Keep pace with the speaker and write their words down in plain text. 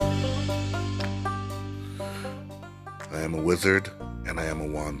am a wizard and I am a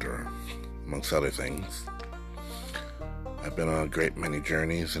wanderer, amongst other things. I've been on a great many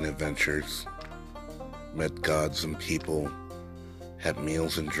journeys and adventures, met gods and people, had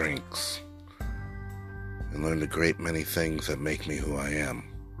meals and drinks, and learned a great many things that make me who I am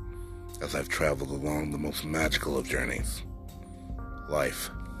as I've traveled along the most magical of journeys, life.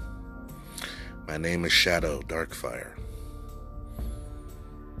 My name is Shadow Darkfire.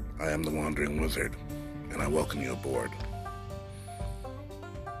 I am the Wandering Wizard, and I welcome you aboard.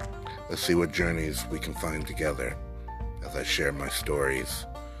 Let's see what journeys we can find together as I share my stories,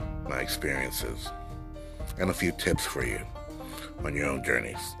 my experiences, and a few tips for you on your own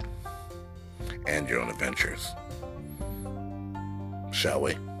journeys and your own adventures. Shall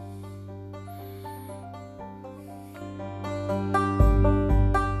we?